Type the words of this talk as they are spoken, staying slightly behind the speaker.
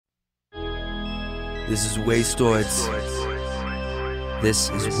This is WASTOIDS. This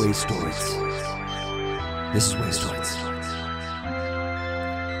is WASTOIDS. This is WASTOIDS.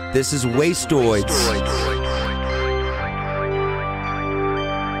 This is WASTOIDS.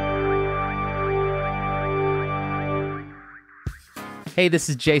 Hey, this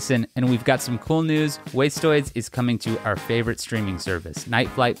is Jason, and we've got some cool news. WASTOIDS is coming to our favorite streaming service, Night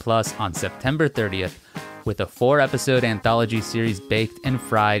Flight Plus, on September 30th, with a 4-episode anthology series baked and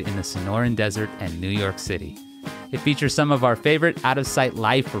fried in the Sonoran Desert and New York City. It features some of our favorite out-of-sight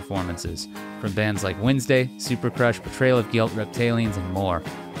live performances from bands like Wednesday, Supercrush, Portrayal of Guilt, Reptaliens, and more,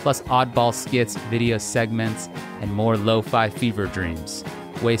 plus oddball skits, video segments, and more lo-fi fever dreams.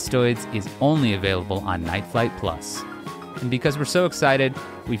 WASTOIDS is only available on Night Flight Plus. And because we're so excited,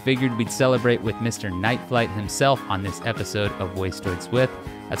 we figured we'd celebrate with Mr. Night Flight himself on this episode of WASTOIDS With.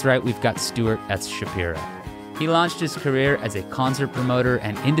 That's right, we've got Stuart S. Shapiro. He launched his career as a concert promoter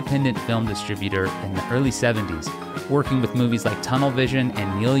and independent film distributor in the early 70s, working with movies like TunnelVision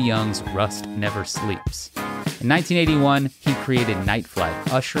and Neil Young's Rust Never Sleeps. In 1981, he created Night Flight,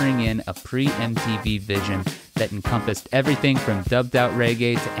 ushering in a pre-MTV vision that encompassed everything from dubbed-out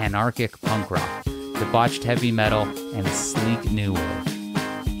reggae to anarchic punk rock, debauched heavy metal, and sleek new wave.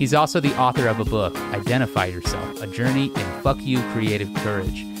 He's also the author of a book, IDENTIFi YOURSELF, a journey in fuck you creative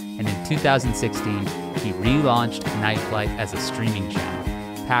courage. And in 2016, he relaunched Night Flight as a streaming channel,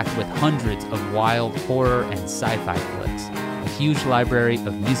 packed with hundreds of wild horror and sci-fi flicks, a huge library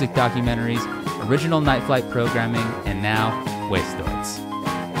of music documentaries, original Night Flight programming, and now WASTOIDS.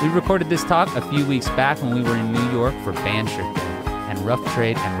 We recorded this talk a few weeks back when we were in New York for Bandship Day and Rough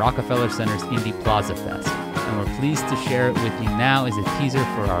Trade and Rockefeller Center's Indie Plaza Fest, and we're pleased to share it with you now as a teaser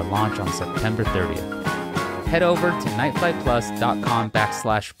for our launch on September 30th. Head over to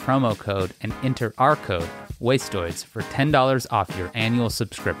nightflightplus.com/promo code and enter our code, WASTOIDS, for $10 off your annual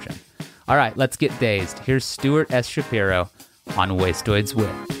subscription. All right, let's get dazed. Here's Stuart S. Shapiro on WASTOIDS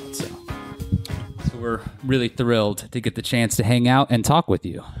With. So we're really thrilled to get the chance to hang out and talk with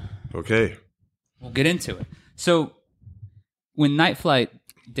you. Okay. We'll get into it. So when Night Flight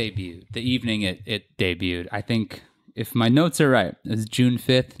debuted, the evening it debuted, I think, if my notes are right, it was June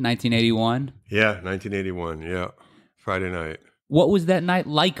 5th, 1981. Yeah, 1981, yeah. Friday night. What was that night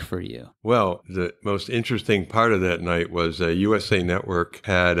like for you? Well, the most interesting part of that night was USA Network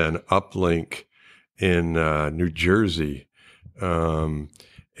had an uplink in New Jersey. And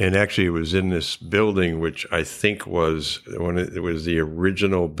actually, it was in this building, which I think was it was the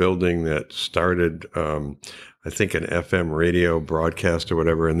original building that started, I think, an FM radio broadcast or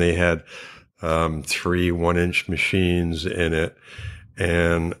whatever. And they had 3 1-inch machines in it.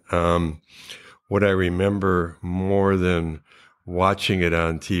 And what I remember more than watching it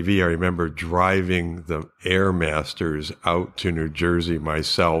on TV, I remember driving the Airmasters out to New Jersey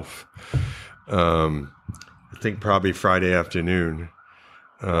myself. I think probably Friday afternoon.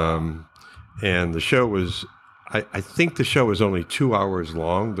 And the show was, I think the show was only 2 hours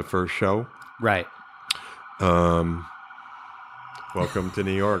long, the first show. Right. Welcome to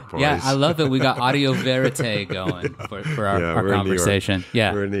New York, boys. Yeah, I love it. We got audio verite going for our conversation.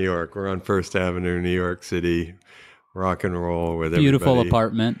 Yeah, we're in New York. We're on First Avenue, New York City. Rock and roll with beautiful everybody.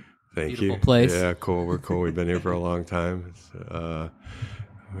 Apartment. Thank beautiful you. Place. Yeah, cool. We're cool. We've been here for a long time.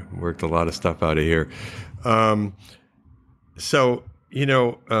 Worked a lot of stuff out of here. So,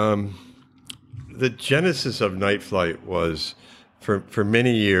 the genesis of Night Flight was, for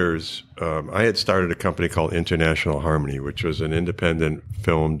many years, I had started a company called International Harmony, which was an independent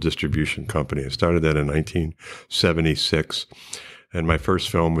film distribution company. I started that in 1976, and my first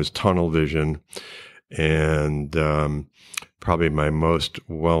film was TunnelVision, and probably my most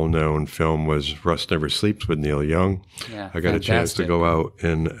well-known film was Rust Never Sleeps with Neil Young. Yeah, I got a chance to go out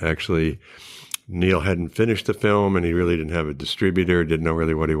and actually, Neil hadn't finished the film, and he really didn't have a distributor, didn't know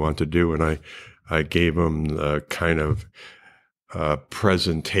really what he wanted to do, and I gave him the kind of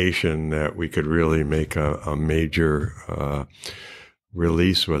presentation that we could really make a major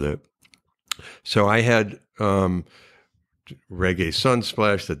release with it. So I had Reggae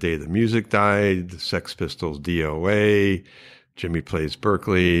Sunsplash, The Day the Music Died, the Sex Pistols DOA, Jimmy Plays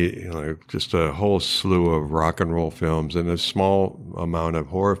Berkeley, just a whole slew of rock and roll films and a small amount of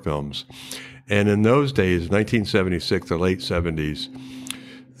horror films. And in those days, 1976, the late 70s,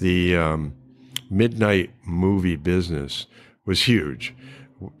 the midnight movie business was huge.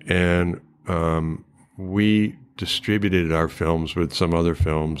 And we distributed our films with some other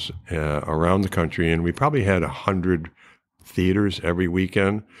films around the country, and we probably had 100 theaters every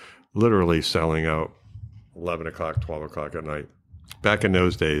weekend, literally selling out 11 o'clock, 12 o'clock at night. Back in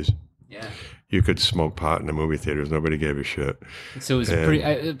those days, you could smoke pot in the movie theaters. Nobody gave a shit. So it was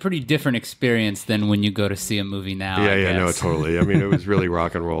a pretty different experience than when you go to see a movie now. Yeah, no, totally. I mean, it was really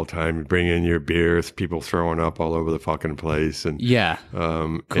rock and roll time. You bring in your beers, people throwing up all over the fucking place. And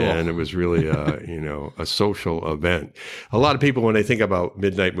cool. And it was really, a social event. A lot of people, when they think about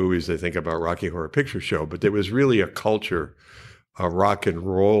midnight movies, they think about Rocky Horror Picture Show, but there was really a culture, a rock and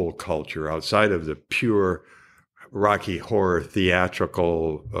roll culture outside of the pure Rocky Horror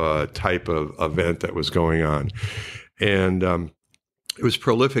theatrical type of event that was going on. And it was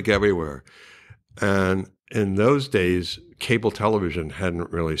prolific everywhere. And in those days, cable television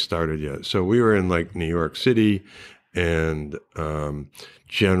hadn't really started yet. So we were in like New York City and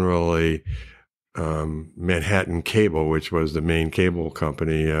generally Manhattan Cable, which was the main cable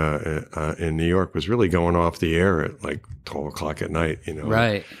company in New York, was really going off the air at like 12 o'clock at night.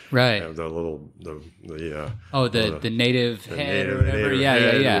 Right. The native head or whatever.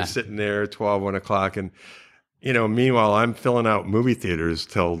 Yeah. Was sitting there 12, 1 o'clock, and meanwhile I'm filling out movie theaters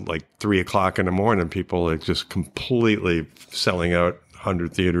till like 3 o'clock in the morning. People are just completely selling out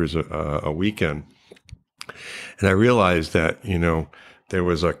 100 theaters a weekend, and I realized that there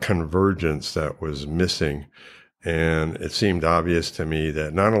was a convergence that was missing. And it seemed obvious to me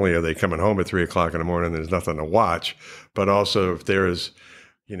that not only are they coming home at 3 o'clock in the morning, there's nothing to watch, but also if there's,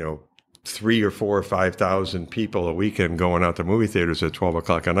 3 or 4 or 5,000 people a weekend going out to movie theaters at 12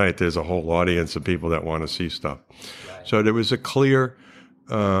 o'clock at night, there's a whole audience of people that want to see stuff. Right. So there was a clear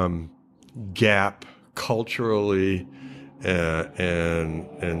gap culturally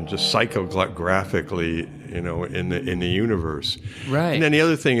and just psychographically, in the universe. Right. And then the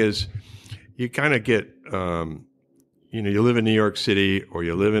other thing is, you kind of get, you live in New York City, or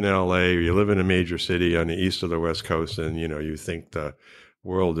you live in LA, or you live in a major city on the east or the west coast, and you think the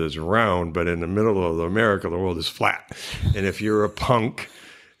world is round, but in the middle of America, the world is flat. And if you're a punk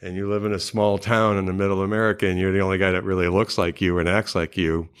and you live in a small town in the middle of America, and you're the only guy that really looks like you and acts like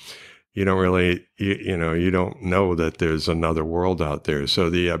you, you don't really, you don't know that there's another world out there. So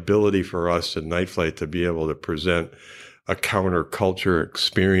the ability for us at Night Flight to be able to present a counterculture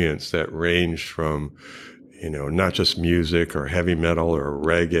experience that ranged from, not just music or heavy metal or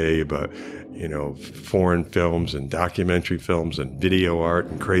reggae, but, foreign films and documentary films and video art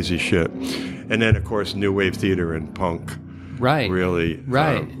and crazy shit. And then, of course, new wave theater and punk. Right.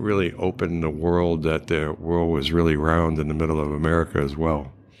 Really opened the world, that the world was really round in the middle of America as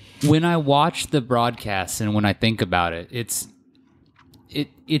well. When I watch the broadcasts and when I think about it,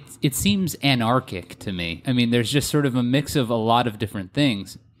 it seems anarchic to me. I mean, there's just sort of a mix of a lot of different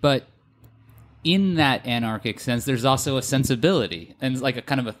things, but in that anarchic sense, there's also a sensibility and like a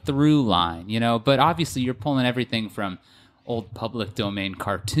kind of a through line, but obviously you're pulling everything from old public domain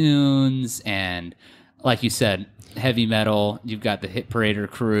cartoons and, like you said, heavy metal. You've got the Hit Parader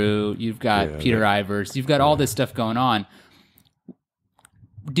crew. You've got Peter Ivers. You've got all this stuff going on.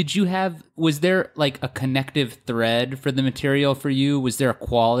 Was there like a connective thread for the material for you? Was there a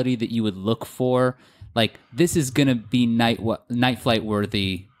quality that you would look for? Like, this is going to be night flight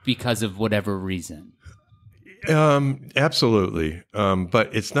worthy because of whatever reason? Absolutely.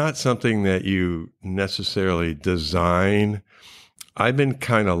 But it's not something that you necessarily design. I've been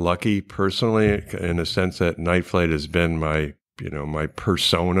kind of lucky personally in the sense that Night Flight has been my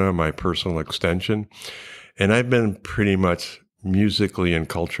persona, my personal extension. And I've been pretty much musically and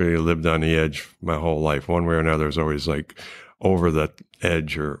culturally lived on the edge my whole life. One way or another is always like over the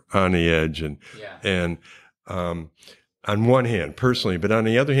edge or on the edge. And on one hand, personally, but on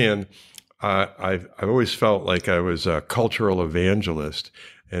the other hand, I've always felt like I was a cultural evangelist,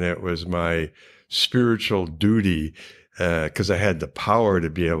 and it was my spiritual duty because I had the power to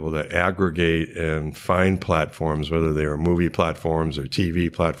be able to aggregate and find platforms, whether they were movie platforms or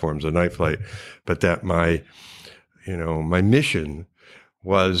TV platforms or Night Flight, but that my mission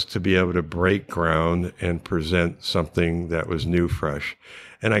was to be able to break ground and present something that was new, fresh.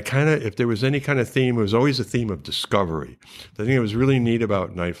 And if there was any kind of theme, it was always a theme of discovery. The thing that was really neat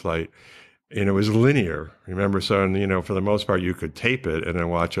about Night Flight, and it was linear. Remember, so, for the most part, you could tape it and then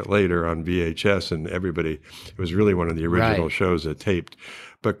watch it later on VHS, and it was really one of the original shows that taped.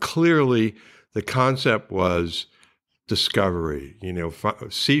 But clearly, the concept was discovery.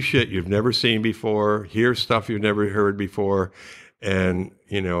 See shit you've never seen before, hear stuff you've never heard before, and,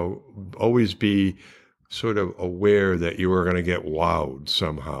 always be sort of aware that you were going to get wowed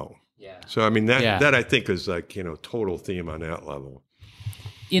somehow. Yeah. So, I mean, that I think is like, total theme on that level.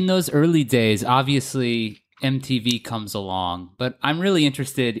 In those early days, obviously MTV comes along, but I'm really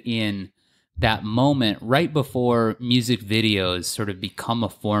interested in that moment right before music videos sort of become a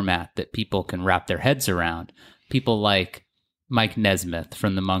format that people can wrap their heads around. People like Mike Nesmith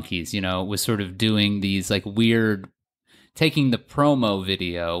from the Monkees, was sort of doing these like weird, taking the promo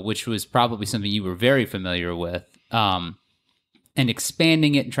video, which was probably something you were very familiar with, and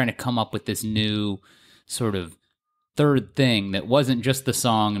expanding it and trying to come up with this new sort of third thing that wasn't just the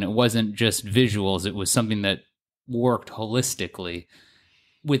song and it wasn't just visuals. It was something that worked holistically.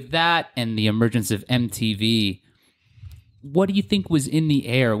 With that and the emergence of MTV, what do you think was in the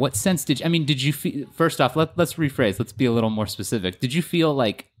air? What sense did you feel, first off, let's rephrase, let's be a little more specific. Did you feel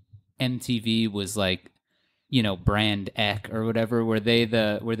like MTV was like, Brand Ek or whatever? Were they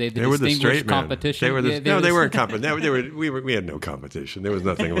the distinguished competition? They were they weren't competition. We had no competition. There was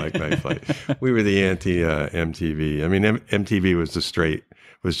nothing like Night Flight. We were the anti MTV. I mean, MTV was just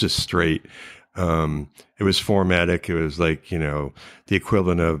straight. It was formatic. It was like, the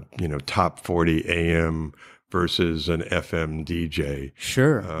equivalent of, top 40 AM versus an FM DJ.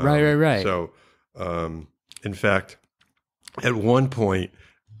 Sure. Right. So, in fact, at one point,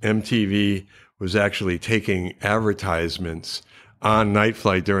 MTV was actually taking advertisements on Night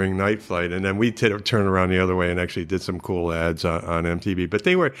Flight during Night Flight. And then we turned around the other way and actually did some cool ads on MTV. But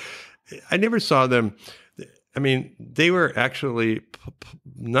I never saw them. I mean, they were actually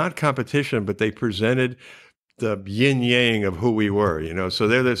not competition, but they presented the yin yang of who we were, So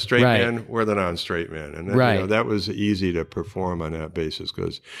they're the straight man, we're the non-straight man. And then, that was easy to perform on that basis.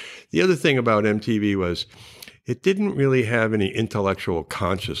 Because the other thing about MTV was it didn't really have any intellectual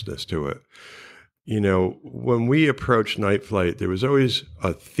consciousness to it. When we approached Night Flight, there was always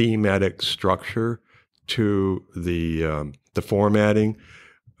a thematic structure to the formatting.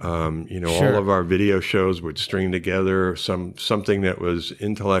 All of our video shows would string together something that was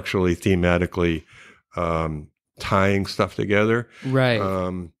intellectually, thematically tying stuff together. Right.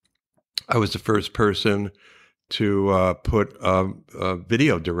 I was the first person to put a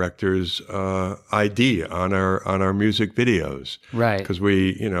video director's ID on our music videos. Right. Because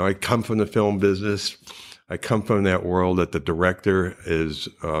I come from the film business. I come from that world that the director is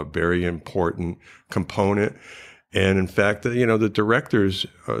a very important component. And in fact, the directors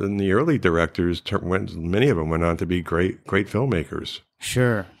and the early directors, many of them went on to be great filmmakers.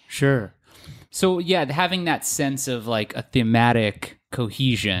 Sure. So yeah, having that sense of like a thematic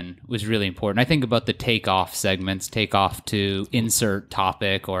cohesion was really important. I think about the takeoff segments, takeoff to insert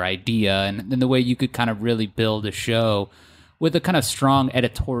topic or idea, and then the way you could kind of really build a show with a kind of strong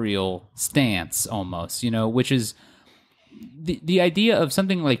editorial stance almost, which is the idea of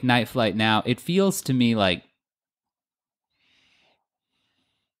something like Night Flight now. It feels to me like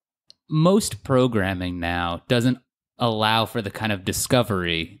most programming now doesn't allow for the kind of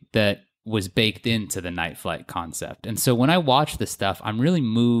discovery that was baked into the Night Flight concept. And so when I watch this stuff, I'm really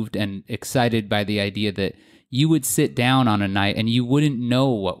moved and excited by the idea that you would sit down on a night and you wouldn't know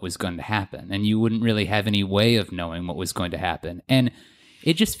what was going to happen, and you wouldn't really have any way of knowing what was going to happen. And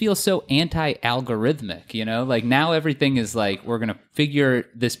it just feels so anti-algorithmic, like now everything is like, we're going to figure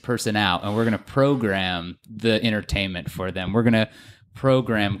this person out and we're going to program the entertainment for them. We're going to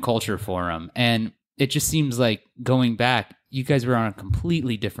program culture for them. And it just seems like going back, you guys were on a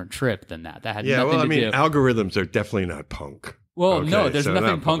completely different trip than that. That had nothing to do. Algorithms are definitely not punk. Well, no, there's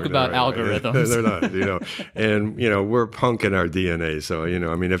nothing punk about algorithms. They're not, and, we're punk in our DNA. So,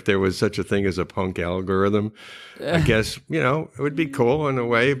 if there was such a thing as a punk algorithm, I guess, it would be cool in a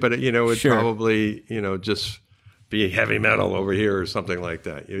way, but, it would probably, just be heavy metal over here or something like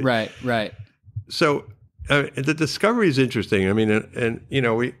that. Right. So the discovery is interesting. I mean, and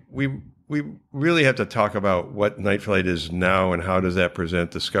we really have to talk about what Night Flight is now and how does that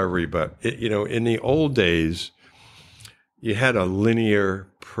present discovery. But, in the old days, you had a linear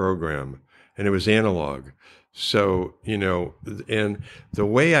program and it was analog. So, and the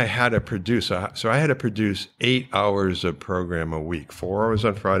way I had to produce, so I had to produce 8 hours of program a week, 4 hours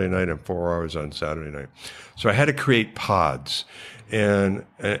on Friday night and 4 hours on Saturday night. So I had to create pods so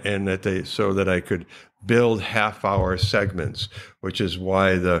that I could build half-hour segments, which is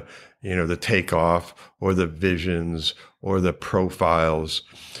why the takeoff or the visions or the profiles,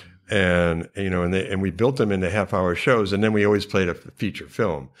 and we built them into half-hour shows, and then we always played a feature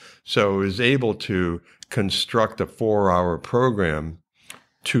film. So I was able to construct a 4-hour program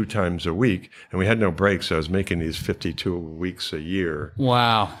 2 times a week, and we had no breaks. So I was making these 52 weeks a year.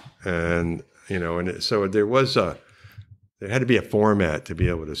 Wow! And so there had to be a format to be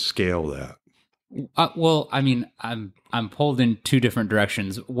able to scale that. Well, I mean, I'm pulled in 2 different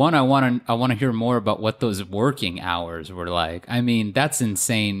directions. One, I want to hear more about what those working hours were like. I mean, that's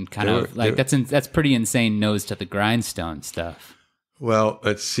insane. That's pretty insane. Nose to the grindstone stuff. Well,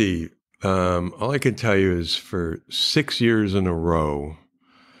 let's see. All I can tell you is for 6 years in a row,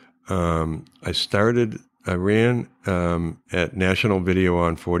 I started at National Video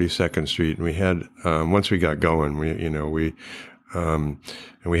on 42nd Street, and we had once we got going, and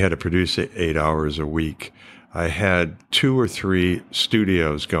we had to produce 8 hours a week. I had 2 or 3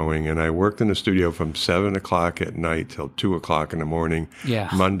 studios going, and I worked in the studio from 7 o'clock at night till 2 o'clock in the morning,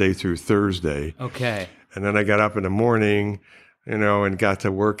 Monday through Thursday. Okay. And then I got up in the morning, and got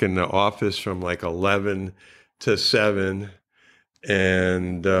to work in the office from like 11 to 7,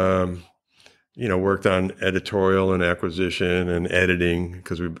 and worked on editorial and acquisition and editing,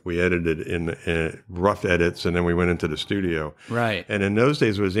 because we edited in rough edits, and then we went into the studio. Right. And in those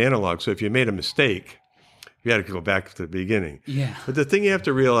days it was analog, so if you made a mistake, you had to go back to the beginning. Yeah. But the thing you have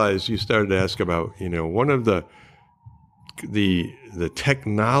to realize, you started to ask about, one of the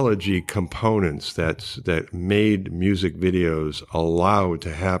technology components that made music videos allowed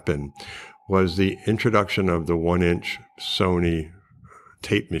to happen was the introduction of the 1-inch Sony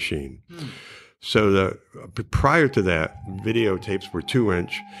tape machine. So prior to that, videotapes were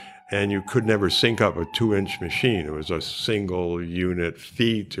 2-inch, and you could never sync up a 2-inch machine. It was a single unit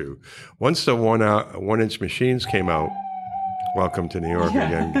feed to. Once the 1-inch machines came out, welcome to New York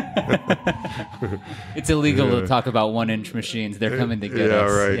again. It's illegal to talk about 1-inch machines. They're coming to get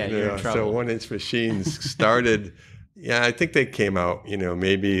us. Right. Yeah, you're in trouble. So 1-inch machines started, I think they came out,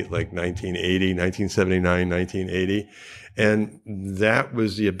 maybe like 1980, 1979, 1980. And that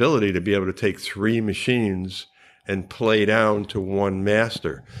was the ability to be able to take 3 machines and play down to one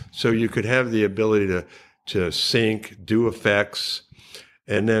master. So you could have the ability to sync, do effects.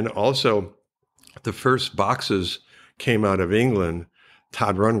 And then also the first boxes came out of England.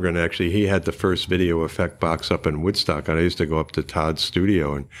 Todd Rundgren, actually, he had the first video effect box up in Woodstock. And I used to go up to Todd's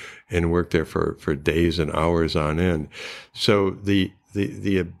studio and work there for days and hours on end. So the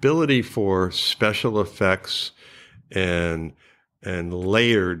ability for special effects and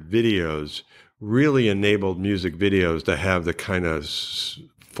layered videos really enabled music videos to have the kind of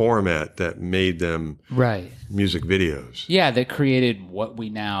format that made them music videos. Yeah, that created what we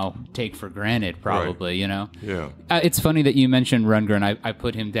now take for granted, probably, Yeah. It's funny that you mentioned Rundgren. I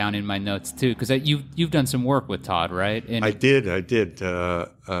put him down in my notes, too, because you've done some work with Todd, right? And I did.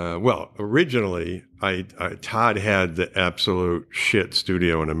 Well, originally, Todd had the absolute shit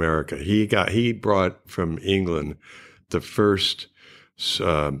studio in America. He brought from England the first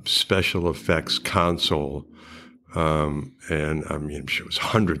special effects console, and I mean, it was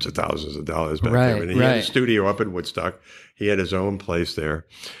hundreds of thousands of dollars back then. And he had a studio up in Woodstock. He had his own place there,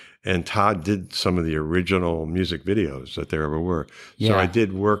 and Todd did some of the original music videos that there ever were. So I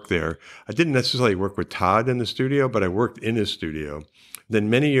did work there. I didn't necessarily work with Todd in the studio, but I worked in his studio. Then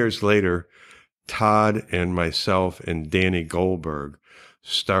many years later, Todd and myself and Danny Goldberg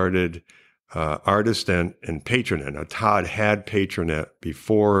started Artist and Patronet. Now, Todd had Patronet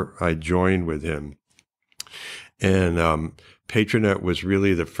before I joined with him. And Patronet was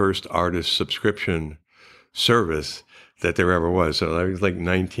really the first artist subscription service that there ever was. So that was like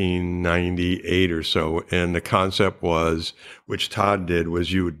 1998 or so. And the concept was, which Todd did,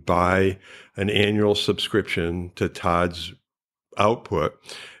 was you would buy an annual subscription to Todd's output,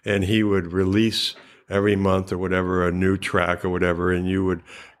 and he would release every month or whatever a new track or whatever, and you would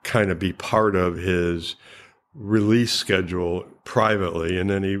kind of be part of his release schedule privately. And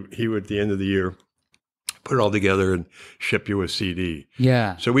then he would, at the end of the year, put it all together and ship you a CD.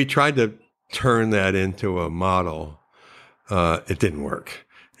 Yeah. So we tried to turn that into a model. It didn't work.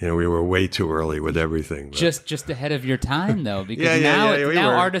 We were way too early with everything. But. Just ahead of your time, though, because now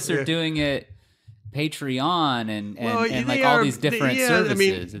artists are doing it Patreon and like all these different services. I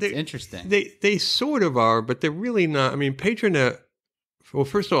mean, it's interesting. They sort of are, but they're really not. I mean, Patronet. Well,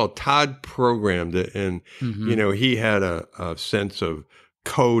 first of all, Todd programmed it, and he had a sense of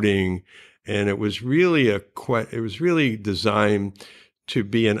coding, and it was really designed to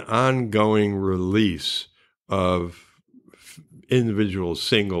be an ongoing release of individual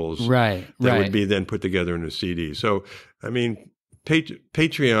singles that would be then put together in a CD. So, I mean,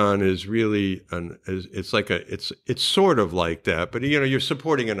 Patreon is really it's sort of like that, but you're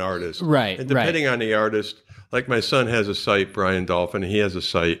supporting an artist, right? And depending on the artist. Like my son has a site, Brian Dolphin, he has a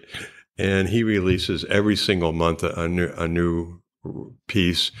site, and he releases every single month a new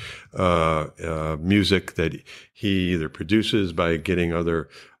piece, music that he either produces by getting other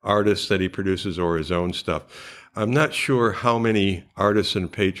artists that he produces or his own stuff. I'm not sure how many artists in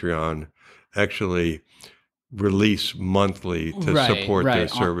Patreon actually release monthly to support their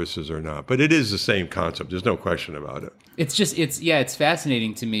services or not. But it is the same concept. There's no question about it. It's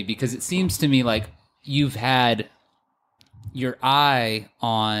fascinating to me because it seems to me like you've had your eye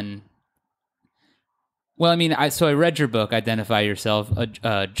on Well, I mean, I read your book, Identify Yourself,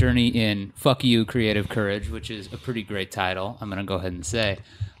 a journey in fuck you creative courage, which is a pretty great title, I'm going to go ahead and say.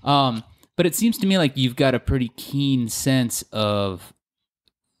 But it seems to me like you've got a pretty keen sense of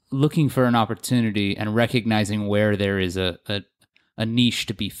looking for an opportunity and recognizing where there is a niche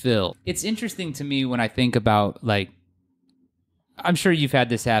to be filled. It's interesting to me when I think about, like, I'm sure you've had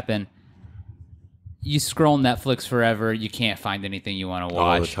this happen. You scroll Netflix forever, you can't find anything you want to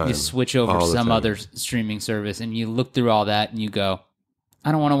watch. All the time. You switch over to some other streaming service and you look through all that and you go,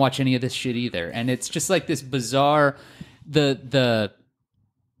 I don't want to watch any of this shit either. And it's just like this bizarre, the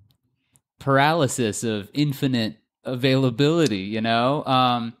paralysis of infinite availability, you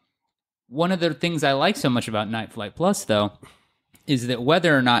know? One of the things I like so much about Night Flight Plus, though, is that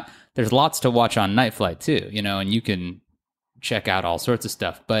whether or not there's lots to watch on Night Flight too, you know, and you can check out all sorts of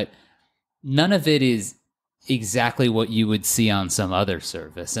stuff, but none of it is exactly what you would see on some other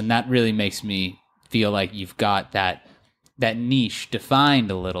service. And that really makes me feel like you've got that niche defined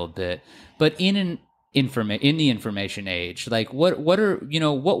a little bit. But in the information age, like what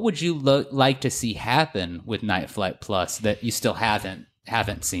would you like to see happen with Night Flight Plus that you still haven't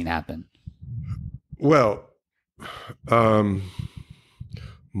seen happen? Well,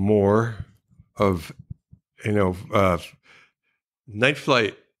 more of, Night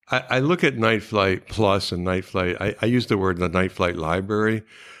Flight. I look at Night Flight Plus and Night Flight. I use the word the Night Flight library.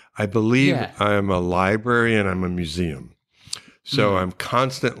 I believe I am a library and I'm a museum. So I'm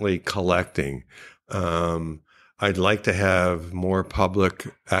constantly collecting. I'd like to have more public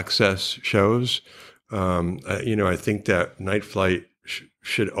access shows. I think that Night Flight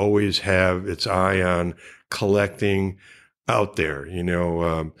should always have its eye on collecting out there,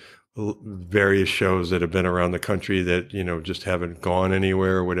 various shows that have been around the country that, just haven't gone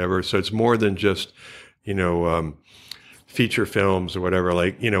anywhere or whatever. So it's more than just, feature films or whatever,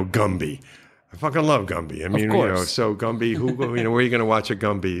 like, Gumby. I fucking love Gumby. I mean, so Gumby, where are you going to watch a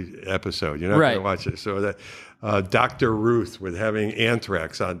Gumby episode? You're not going to watch it. So that Dr. Ruth, with having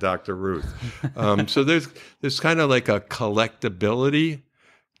Anthrax on Dr. Ruth. So there's kind of like a collectability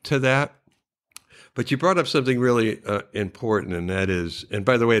to that. But you brought up something really important, and that is, and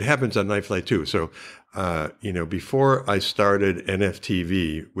by the way, it happens on Night Flight too. So, before I started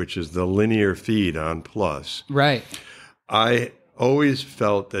NFTV, which is the linear feed on Plus, right, I always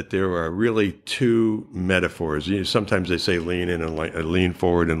felt that there were really two metaphors. Sometimes they say lean in and lean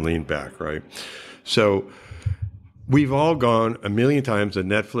forward and lean back, right? So we've all gone a million times to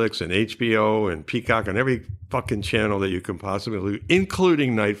Netflix and HBO and Peacock and every fucking channel that you can possibly,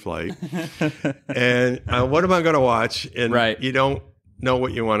 including Night Flight. And what am I going to watch? And you don't know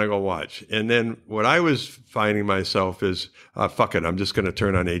what you want to go watch. And then what I was finding myself is, fuck it, I'm just going to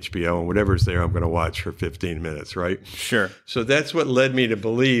turn on HBO and whatever's there, I'm going to watch for 15 minutes, right? Sure. So that's what led me to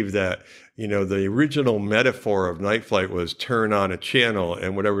believe that, the original metaphor of Night Flight was turn on a channel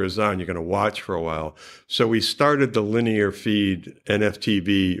and whatever is on, you're going to watch for a while. So we started the linear feed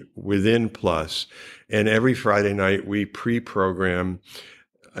NFTV within Plus. And every Friday night, we pre-program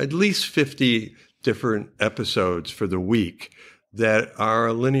at least 50 different episodes for the week that are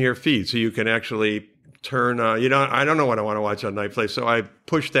a linear feed. So you can actually turn on, I don't know what I want to watch on Night Flight. So I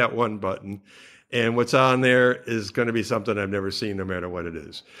push that one button. And what's on there is going to be something I've never seen, no matter what it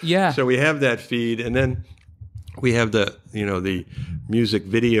is. Yeah. So we have that feed, and then we have the music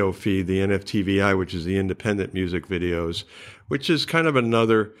video feed, the NFTVI, which is the independent music videos, which is kind of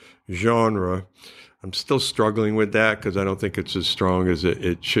another genre. I'm still struggling with that because I don't think it's as strong as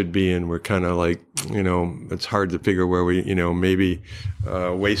it should be, and we're kind of like, it's hard to figure where we, maybe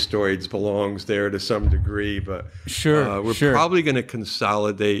WASTOIDS belongs there to some degree, but we're probably going to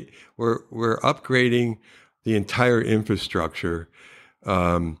consolidate. We're upgrading the entire infrastructure.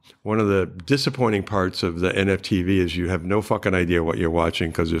 One of the disappointing parts of the NFTV is you have no fucking idea what you're watching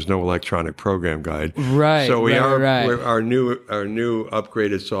because there's no electronic program guide. Right. So our new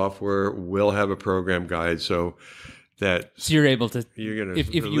upgraded software will have a program guide so you're able to,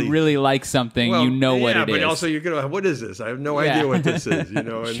 if you really like something, what it is. But also you're going to, what is this? I have no idea what this is,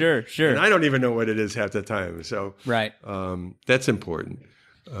 And, sure. And I don't even know what it is half the time. So that's important.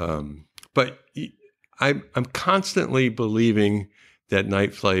 But I'm constantly believing that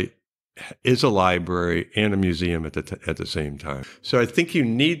Night Flight is a library and a museum at the same time. So I think you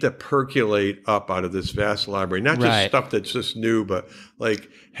need to percolate up out of this vast library, not just stuff that's just new, but like,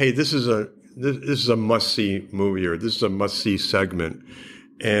 hey, this is a must-see movie, or this is a must-see segment.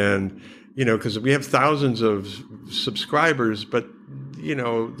 And, because we have thousands of subscribers, but,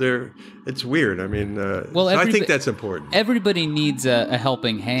 it's weird. I mean, I think that's important. Everybody needs a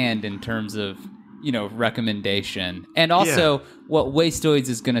helping hand in terms of recommendation. And also what Wastoids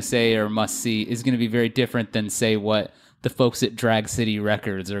is going to say or must see is going to be very different than say what the folks at Drag City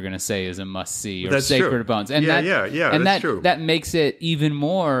Records are going to say is a must see, or that's Sacred true. Bones. And and that's true. That makes it even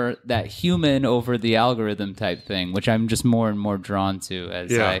more that human over the algorithm type thing, which I'm just more and more drawn to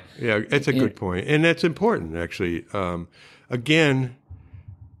as it's a good point. And that's important, actually. Again,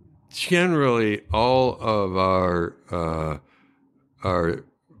 generally all of our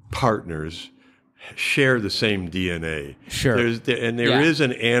partners share the same DNA. Sure. There is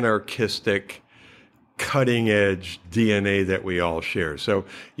an anarchistic, cutting edge DNA that we all share. So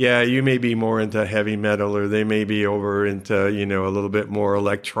you may be more into heavy metal, or they may be over into, a little bit more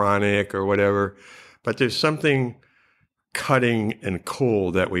electronic or whatever, but there's something cutting and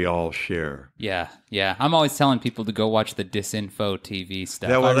cool that we all share. Yeah. I'm always telling people to go watch the Disinfo TV stuff.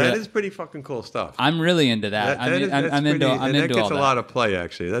 That is pretty fucking cool stuff. I'm really into that. That gets a lot of play,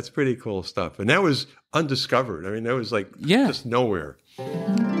 actually. That's pretty cool stuff. And that was undiscovered. I mean, that was just nowhere.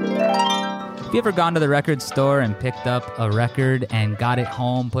 Have you ever gone to the record store and picked up a record and got it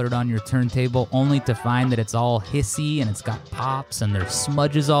home, put it on your turntable, only to find that it's all hissy and it's got pops and there's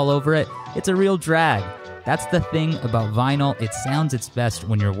smudges all over it? It's a real drag. That's the thing about vinyl. It sounds its best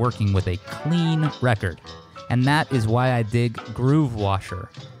when you're working with a clean record. And that is why I dig Groove Washer.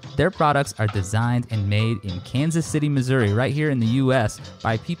 Their products are designed and made in Kansas City, Missouri, right here in the U.S.,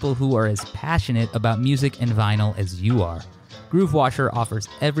 by people who are as passionate about music and vinyl as you are. Groove Washer offers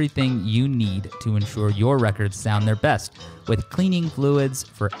everything you need to ensure your records sound their best, with cleaning fluids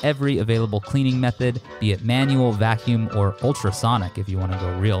for every available cleaning method, be it manual, vacuum, or ultrasonic if you want to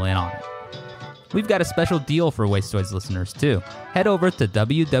go real in on it. We've got a special deal for Wastoids listeners, too. Head over to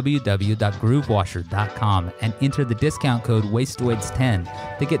www.groovewasher.com and enter the discount code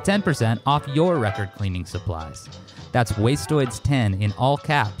WASTOIDS10 to get 10% off your record cleaning supplies. That's WASTOIDS10 in all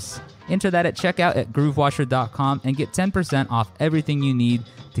caps. Enter that at checkout at groovewasher.com and get 10% off everything you need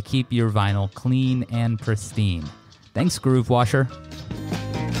to keep your vinyl clean and pristine. Thanks, Groove Washer.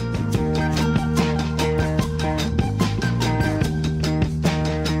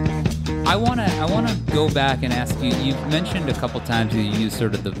 I want to go back and ask you. You've mentioned a couple times you use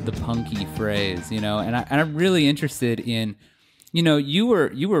sort of the punky phrase, and I'm really interested in. You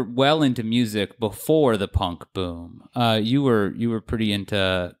were well into music before the punk boom. You were pretty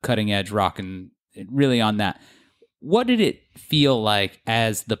into cutting edge rock and really on that. What did it feel like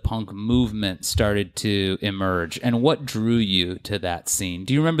as the punk movement started to emerge, and what drew you to that scene?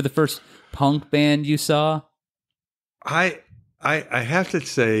 Do you remember the first punk band you saw? I have to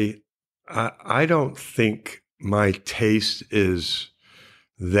say, I don't think my taste is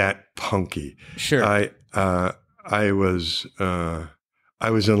that punky. Sure. I was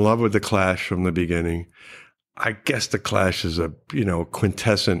in love with the Clash from the beginning. I guess the Clash is a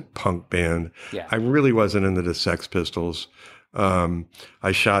quintessent punk band. Yeah. I really wasn't into the Sex Pistols.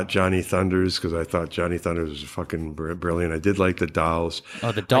 I shot Johnny Thunders because I thought Johnny Thunders was fucking brilliant. I did like the Dolls.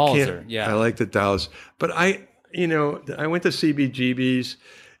 Oh, the Dolls I like the Dolls, but I went to CBGB's,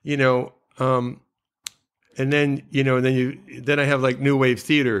 and then then I have like New Wave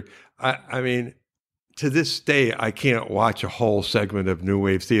Theater. I mean, to this day, I can't watch a whole segment of New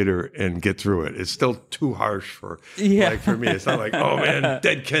Wave Theater and get through it. It's still too harsh for me. It's not like, oh man,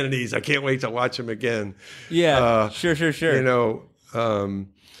 Dead Kennedys. I can't wait to watch them again. Yeah, sure.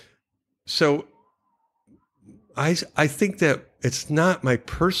 So I think that it's not my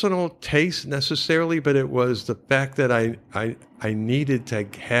personal taste necessarily, but it was the fact that I needed to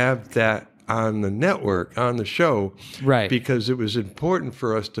have that on the network, on the show, right? Because it was important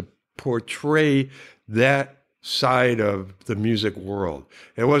for us to portray that side of the music world.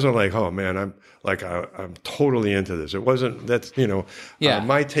 It wasn't like, oh man, I'm totally into this. It wasn't.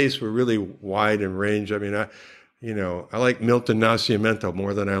 My tastes were really wide in range. I mean, I like Milton Nascimento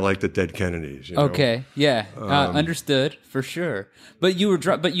more than I like the Dead Kennedys. Okay, yeah, understood for sure. But you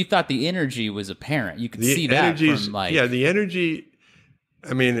thought the energy was apparent. You could see that from the energy.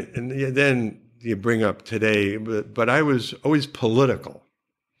 I mean, and then you bring up today, but I was always political.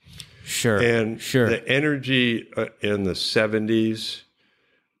 Sure, and the energy in the 70s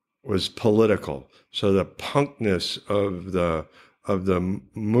was political. So the punkness of the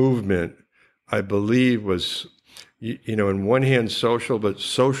movement, I believe, was, in one hand social, but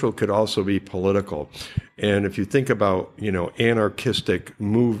social could also be political. And if you think about, anarchistic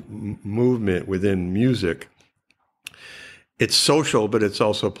movement within music, it's social, but it's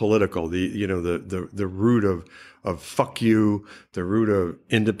also political. The root of fuck you, the root of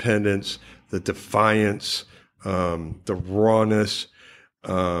independence, the defiance, the rawness.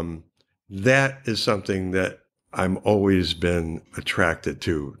 That is something that I'm always been attracted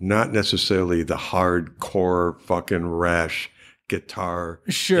to, not necessarily the hardcore fucking rash guitar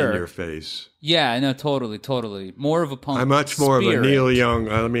in your face. Yeah, no, totally. More of a punk. I'm much more spirit. of a Neil Young.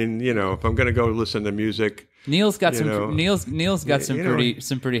 I mean, if I'm going to go listen to music, Neil's got Neil's got some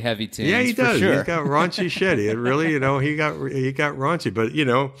pretty heavy tunes. Yeah, he does. Sure. He's got raunchy shit. He really, he got raunchy. But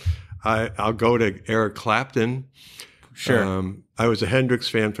I'll go to Eric Clapton. Sure. I was a Hendrix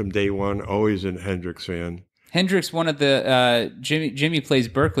fan from day one. Always a Hendrix fan. Hendrix, one of the Jimmy Plays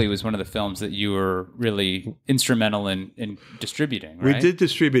Berkeley was one of the films that you were really instrumental in distributing, right? We did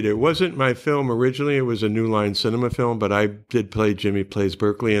distribute it. It wasn't my film originally. It was a New Line Cinema film, but I did play Jimmy Plays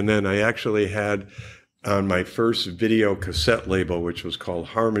Berkeley. And then I actually had on my first video cassette label, which was called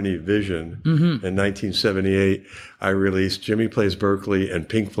Harmony Vision in 1978, I released Jimmy Plays Berkeley and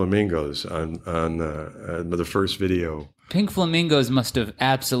Pink Flamingos on the first video. Pink Flamingos must have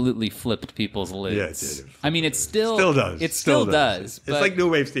absolutely flipped people's lids. Yeah, it did. I mean, it still does. It still does. It's like new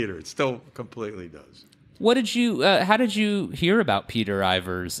wave theater. It still completely does. What did you? How did you hear about Peter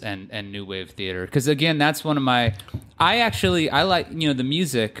Ivers and new wave theater? Because again, that's one of my. I like the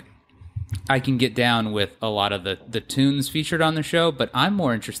music. I can get down with a lot of the tunes featured on the show, but I'm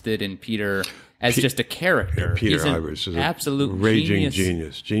more interested in Peter as just a character. Yeah, Peter Ivers is absolute raging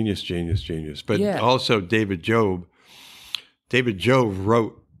genius. But also David Job. David Jove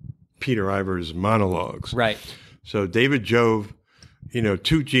wrote Peter Ivers' monologues. Right. So David Jove,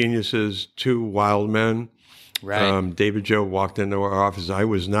 two geniuses, two wild men. Right. David Jove walked into our office. I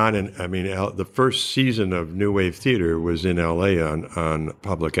was not the first season of New Wave Theater was in L.A. on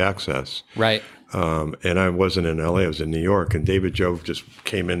public access. Right. And I wasn't in L.A., I was in New York. And David Jove just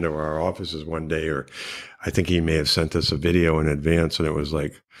came into our offices one day, or I think he may have sent us a video in advance, and it was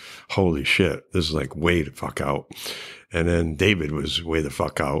like, holy shit, this is like way the fuck out. And then David was way the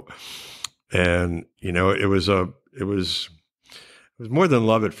fuck out. And, it was more than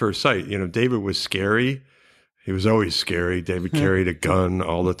love at first sight. David was scary. He was always scary. David carried a gun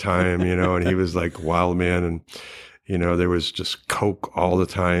all the time, and he was like wild man. And, there was just coke all the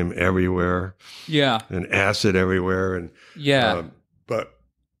time, everywhere. Yeah. And acid everywhere. And but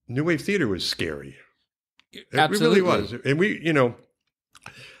New Wave Theater was scary. Absolutely. It really was. And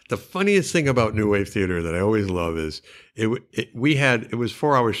the funniest thing about New Wave Theater that I always love is it was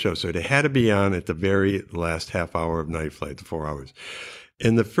 4-hour show, so it had to be on at the very last half hour of Night Flight, the 4 hours.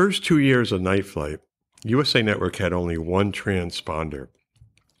 In the first 2 years of Night Flight, USA Network had only one transponder.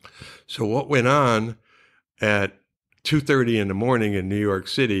 So what went on at 2:30 in the morning in New York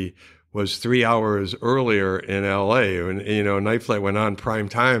City was 3 hours earlier in LA. And, Night Flight went on prime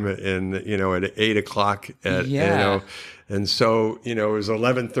time at 8 o'clock and so, it was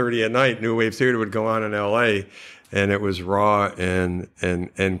 11:30 at night. New Wave Theater would go on in LA, and it was raw and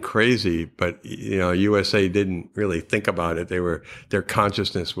crazy. But, USA didn't really think about it. Their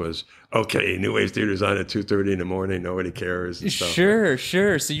consciousness was, okay, New Wave Theater's on at 2:30 in the morning. Nobody cares. And stuff.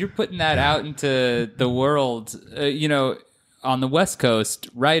 Sure. So you're putting that out into the world, on the West Coast,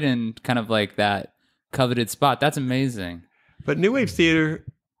 right in kind of like that coveted spot. That's amazing. But New Wave Theater,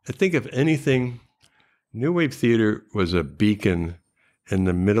 I think if anything, New Wave Theater was a beacon in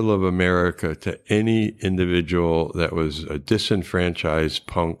the middle of America to any individual that was a disenfranchised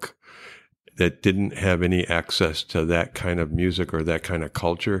punk that didn't have any access to that kind of music or that kind of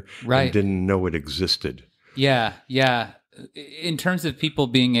culture, right, and didn't know it existed. Yeah. In terms of people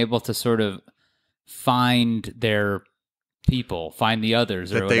being able to sort of find their people, find the others,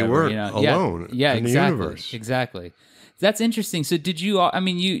 that or they whatever, weren't alone in the universe. Exactly. That's interesting. So did you,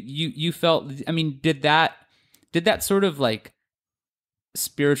 you felt, did that sort of like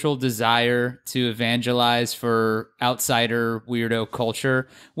spiritual desire to evangelize for outsider weirdo culture,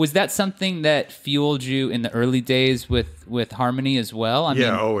 was that something that fueled you in the early days with Harmony as well?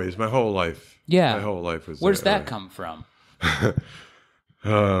 Always. My whole life. Yeah. My whole life was Where's that come from?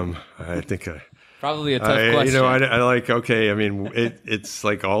 I think probably a tough question. I like, okay. It's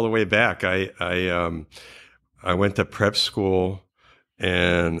like all the way back. I went to prep school,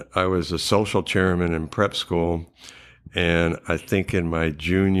 and I was a social chairman in prep school. And I think in my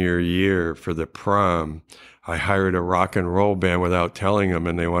junior year for the prom, I hired a rock and roll band without telling them,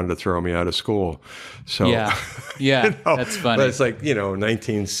 and they wanted to throw me out of school. So yeah, that's funny. But it's like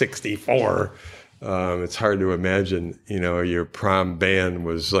 1964. It's hard to imagine. Your prom band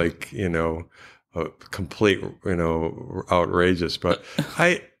was like a complete outrageous. But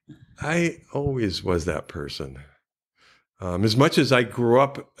I always was that person. As much as I grew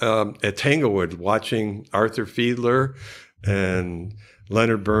up at Tanglewood watching Arthur Fiedler and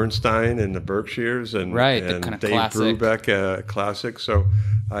Leonard Bernstein in the Berkshires and kind of Dave classic. Brubeck classic, so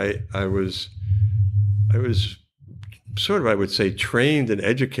I was sort of, I would say, trained and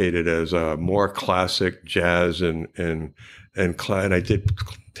educated as a more classic jazz and I did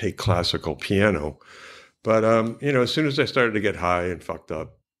take classical piano. But, as soon as I started to get high and fucked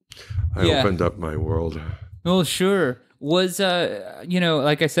up, I opened up my world. Well, sure. Was,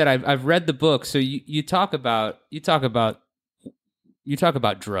 like I said, I've read the book. So you talk about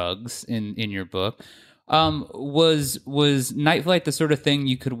drugs in your book. Was night flight the sort of thing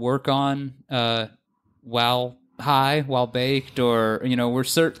you could work on, while high, while baked, or,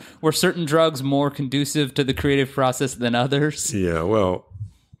 were certain drugs more conducive to the creative process than others? Yeah. Well,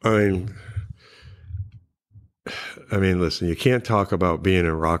 I mean, listen, you can't talk about being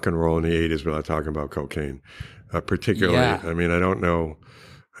in rock and roll in the 80s without talking about cocaine, particularly. Yeah. I mean, I don't know.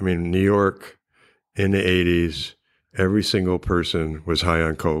 I mean, New York in the 80s, every single person was high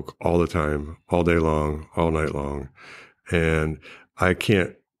on coke all the time, all day long, all night long. And I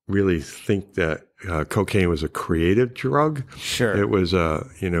can't really think that cocaine was a creative drug. Sure. It was,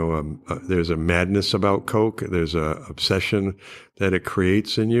 there's a madness about coke. There's a obsession that it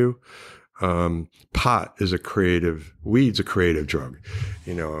creates in you. Pot is weed's a creative drug.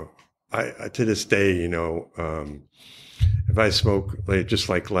 I to this day, if I smoke, just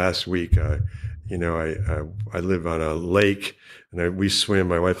like last week, I live on a lake and we swim,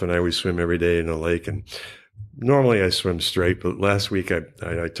 my wife and we swim every day in a lake, and normally I swim straight, but last week I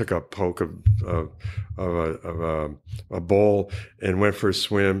took a poke of a bowl and went for a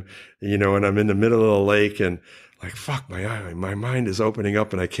swim, and I'm in the middle of the lake and like, fuck, my mind is opening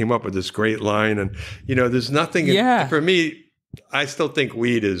up, and I came up with this great line, and there's nothing for me. I still think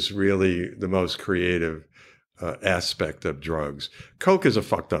weed is really the most creative aspect of drugs. Coke is a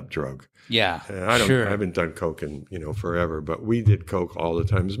fucked up drug. Yeah, I haven't done coke in forever, but we did coke all the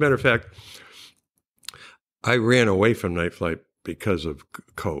time. As a matter of fact, I ran away from night flight because of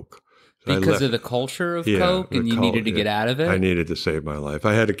coke. Because of the culture of coke, and you needed to get out of it? I needed to save my life.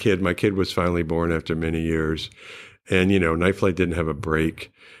 I had a kid. My kid was finally born after many years. And, night flight didn't have a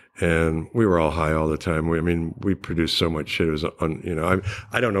break. And we were all high all the time. We produced so much shit. It was,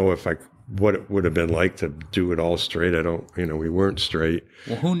 I don't know what it would have been like to do it all straight. We weren't straight.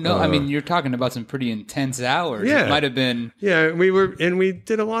 Well, who knows? You're talking about some pretty intense hours. Yeah. It might have been. Yeah, we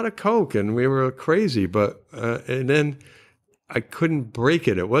did a lot of coke, and we were crazy. But, and then I couldn't break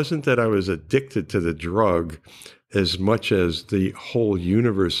it. It wasn't that I was addicted to the drug as much as the whole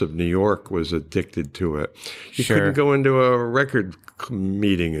universe of New York was addicted to it. You couldn't go into a record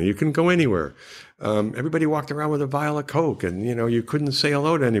meeting, and you couldn't go anywhere. Everybody walked around with a vial of coke, and you couldn't say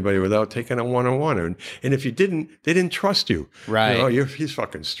hello to anybody without taking a one-on-one. And if you didn't, they didn't trust you. Right? He's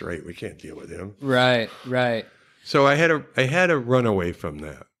fucking straight. We can't deal with him. Right. So I had to run away from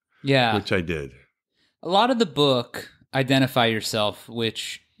that. Yeah, which I did. A lot of the book, Identify Yourself,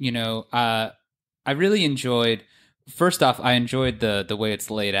 which I really enjoyed. First off, I enjoyed the way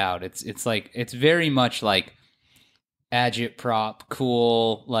it's laid out. It's very much like agitprop,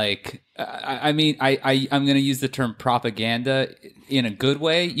 cool. Like I'm going to use the term propaganda in a good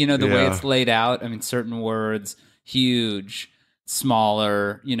way. The way it's laid out. Certain words, huge,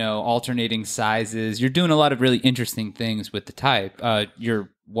 smaller. Alternating sizes. You're doing a lot of really interesting things with the type.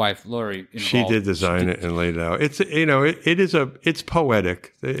 Your wife Lori involved. She did design it and laid it out. It's it's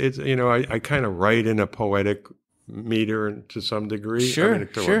poetic. It's I kind of write in a poetic meter to some degree. Sure.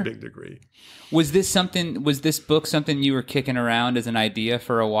 To a big degree. Was this book something you were kicking around as an idea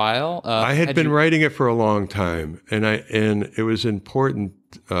for a while? I had been writing it for a long time, and it was important.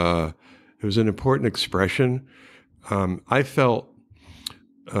 It was an important expression. I felt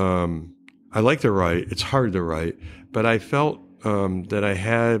I like to write. It's hard to write, but I felt that I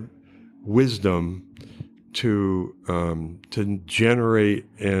had wisdom to generate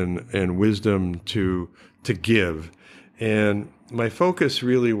and wisdom to give, and my focus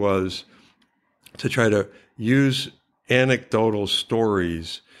really was to try to use anecdotal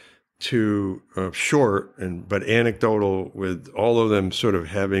stories to short but anecdotal, with all of them sort of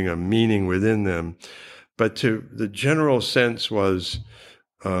having a meaning within them. But the general sense was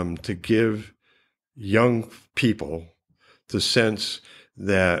to give young people the sense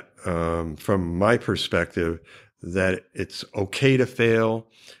that, from my perspective, that it's okay to fail,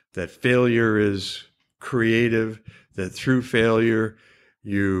 that failure is creative, that through failure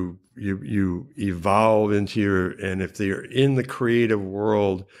you evolve into and if you're in the creative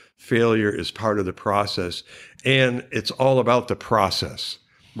world, failure is part of the process, and it's all about the process.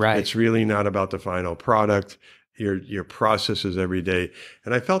 Right. It's really not about the final product. Your processes every day.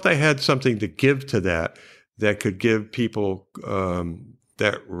 And I felt I had something to give to that could give people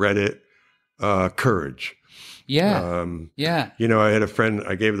that read it courage. Yeah. Yeah. You know, I had a friend,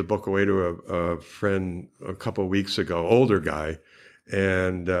 I gave the book away to a friend a couple of weeks ago, older guy,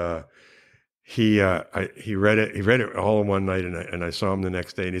 and he read it. He read it all in one night, and I saw him the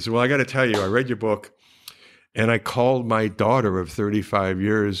next day, and he said, "Well, I got to tell you, I read your book, and I called my daughter of 35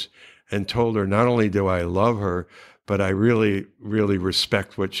 years and told her not only do I love her, but I really, really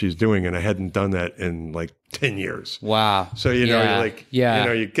respect what she's doing, and I hadn't done that in like 10 years." Wow. So, you know, Yeah. you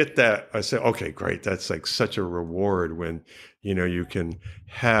know, you get that. I say, okay, great. That's like such a reward when, you know, you can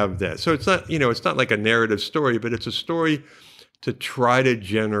have that. So it's not, you know, it's not like a narrative story, but it's a story to try to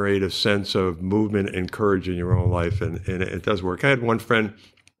generate a sense of movement and courage in your own life. And it does work. I had one friend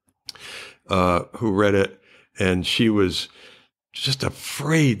who read it, and she was just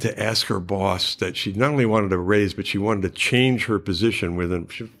afraid to ask her boss that she not only wanted a raise, but she wanted to change her position within.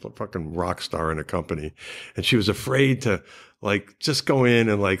 She's a fucking rock star in a company. And she was afraid to like just go in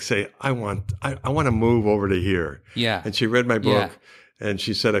and like say, I want to move over to here. Yeah. And she read my book, and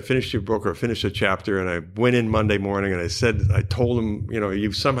she said, I finished your book, or finished a chapter. And I went in Monday morning, and I told him, you know,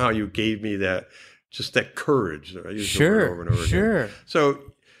 you gave me that, just that courage. I used the word over and over again. So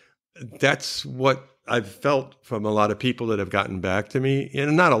that's what I've felt from a lot of people that have gotten back to me,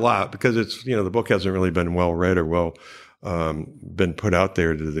 and not a lot, because it's, you know, the book hasn't really been well read or well been put out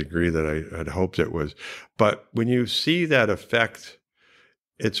there to the degree that I had hoped it was. But when you see that effect,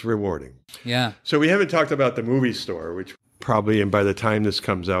 it's rewarding. Yeah. So we haven't talked about the movie store, which probably, and by the time this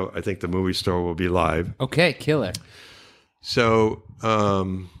comes out, I think the movie store will be live. Okay, killer. So,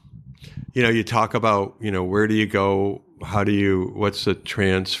 you know, you talk about, you know, where do you go? What's the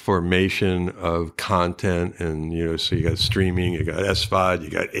transformation of content? And, you know, so you got streaming, you got SVOD, you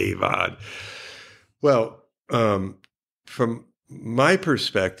got AVOD. Well, from my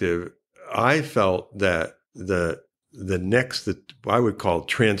perspective, I felt that the next, that I would call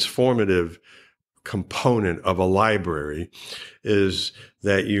transformative component of a library is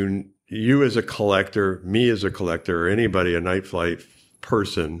that you as a collector, me as a collector, or anybody, a Night Flight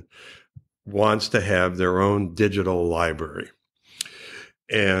person, wants to have their own digital library.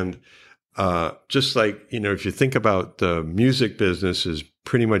 And just like, you know, if you think about the music business is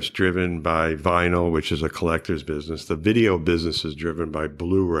pretty much driven by vinyl, which is a collector's business. The video business is driven by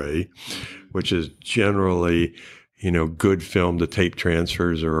Blu-ray, which is generally, you know, good film to tape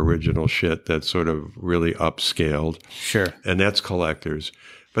transfers or original shit that's sort of really upscaled. Sure. And that's collectors.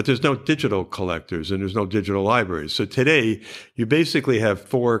 But there's no digital collectors, and there's no digital libraries. So today, you basically have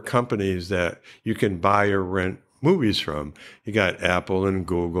 4 companies that you can buy or rent movies from. You got Apple and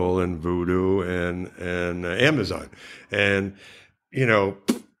Google and Vudu and Amazon. And, you know,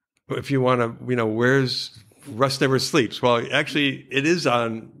 if you want to, you know, where's Rust Never Sleeps? Well, actually, it is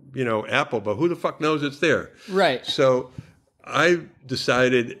on, you know, Apple, but who the fuck knows it's there? Right. So I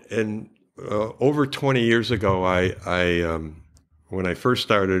decided, and over 20 years ago, when I first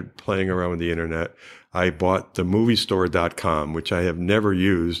started playing around with the internet, I bought the moviestore.com, which I have never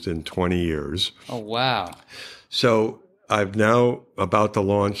used in 20 years. Oh, wow. So I've now about to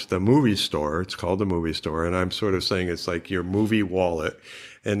launch the movie store. It's called the movie store. And I'm sort of saying it's like your movie wallet.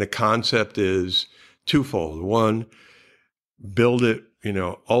 And the concept is twofold. One, build it, you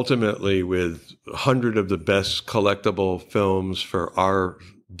know, ultimately with 100 of the best collectible films for our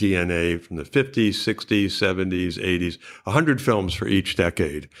DNA from the 50s, 60s, 70s, 80s, 100 films for each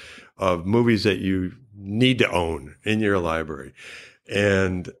decade of movies that you need to own in your library,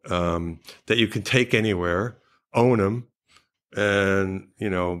 and that you can take anywhere, own them, and, you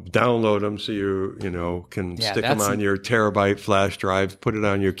know, download them so you know, can stick them on your terabyte flash drive, put it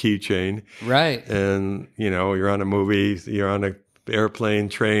on your keychain. Right. And, you know, you're on a movie, you're on a airplane,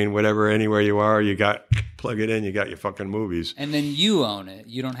 train, whatever, anywhere you are, plug it in, you got your fucking movies. And then you own it.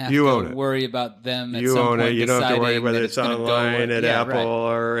 You don't have to worry about them at some point. You own it. You don't have to worry whether it's online at Apple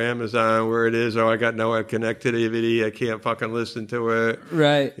or Amazon, where it is. Oh, I got no connectivity. I can't fucking listen to it.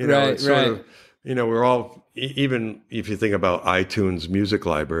 Right, you know, right. You know, we're all, even if you think about iTunes music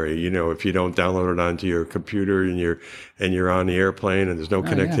library, you know, if you don't download it onto your computer and you're on the airplane and there's no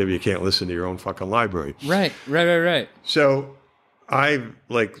connectivity, you can't listen to your own fucking library. Right. So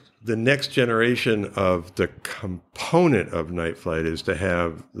the next generation of the component of Night Flight is to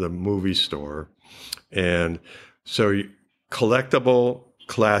have the movie store. And so collectible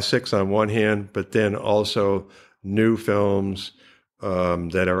classics on one hand, but then also new films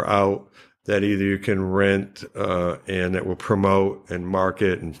that are out that either you can rent and that will promote and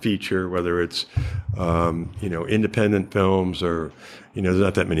market and feature, whether it's, independent films or, there's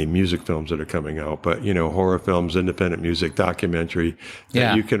not that many music films that are coming out, but, horror films, independent music, documentary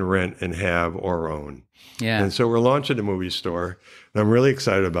that you can rent and have or own. Yeah. And so we're launching a movie store, and I'm really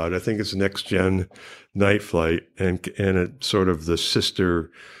excited about it. I think it's next gen Night Flight and it's sort of the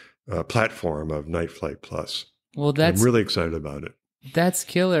sister platform of Night Flight Plus. Well, I'm really excited about it. That's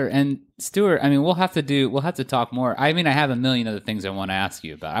killer. And Stuart, I mean, we'll have to talk more. I mean, I have a million other things I want to ask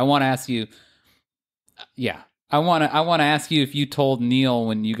you about. I want to ask you, I want to ask you if you told Neil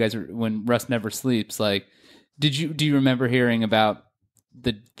when Rust Never Sleeps, like, do you remember hearing about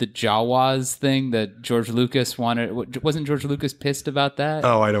the Jawas thing that George Lucas wanted? Wasn't George Lucas pissed about that?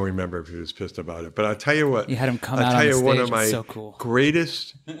 Oh, I don't remember if he was pissed about it, but I'll tell you what. You had him come out on the stage. One of my so cool.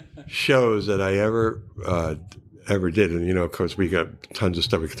 greatest shows that I ever did, and of course, we got tons of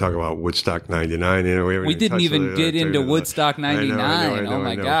stuff we could talk about. Woodstock '99, we didn't even get into Woodstock '99. I know, oh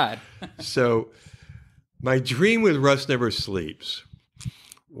my God! So, my dream with Rust Never Sleeps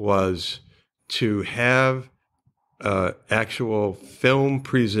was to have actual film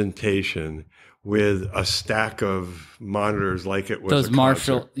presentation with a stack of monitors, like it was those a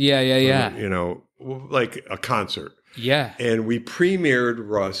Marshall. concert. Yeah. Like a concert. Yeah. And we premiered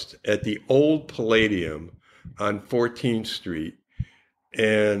Rust at the old Palladium on 14th Street,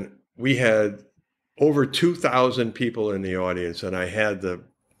 and we had over 2,000 people in the audience, and I had the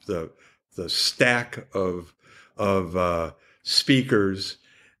stack of speakers,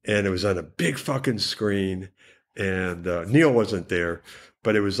 and it was on a big fucking screen, and Neil wasn't there,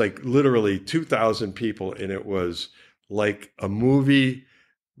 but it was like literally 2,000 people, and it was like a movie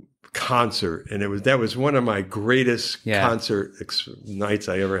concert, and that was one of my greatest concert nights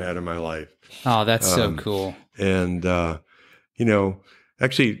I ever had in my life. Oh, that's so cool. And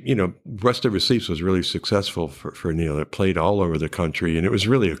actually, Rust Never Sleeps was really successful for Neil. It played all over the country, and it was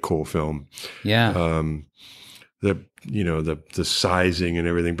really a cool film. Yeah. The sizing and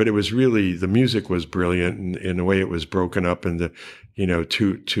everything, but it was really, the music was brilliant, and the way it was broken up into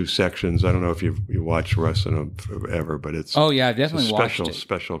two sections. I don't know if you watched Rust ever, but it's I've definitely watched it.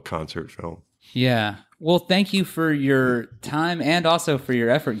 Special concert film. Yeah. Well, thank you for your time and also for your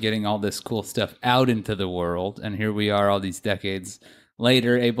effort getting all this cool stuff out into the world. And here we are all these decades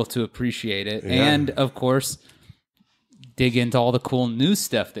later, able to appreciate it. Yeah. And of course, dig into all the cool new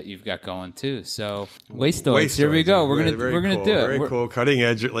stuff that you've got going too. So WASTOIDS, here we go. We're gonna do it. Very cool, cutting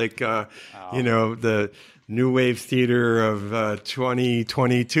edge, like the New Wave Theater of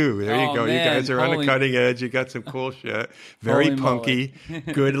 2022. There you go. Man. You guys are on the cutting edge. You got some cool shit. Very punky.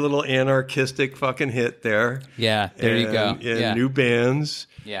 Good little anarchistic fucking hit there. Yeah, there you go. And new bands.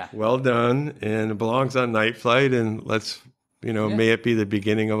 Yeah. Well done. And it belongs on Night Flight. And let's, may it be the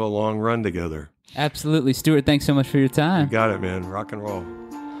beginning of a long run together. Absolutely. Stuart, thanks so much for your time. You got it, man. Rock and roll.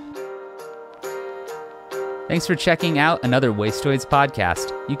 Thanks for checking out another WASTOIDS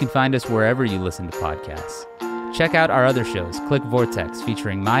podcast. You can find us wherever you listen to podcasts. Check out our other shows, Click Vortex,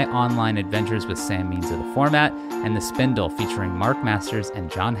 featuring my online adventures with Sam Means of the Format, and The Spindle, featuring Mark Masters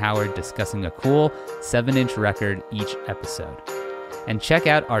and John Howard discussing a cool 7-inch record each episode. And check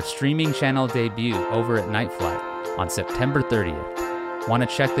out our streaming channel debut over at Night Flight on September 30th. Want to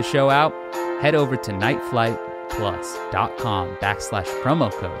check the show out? Head over to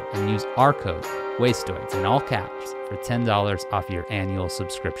nightflightplus.com/promo code and use our code WASTOIDS in all caps for $10 off your annual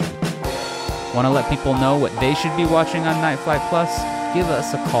subscription. Want to let people know what they should be watching on Night Flight Plus? Give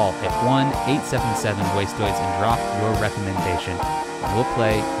us a call at 1-877-WASTOIDS and drop your recommendation, and we'll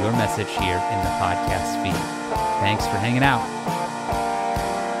play your message here in the podcast feed. Thanks for hanging out.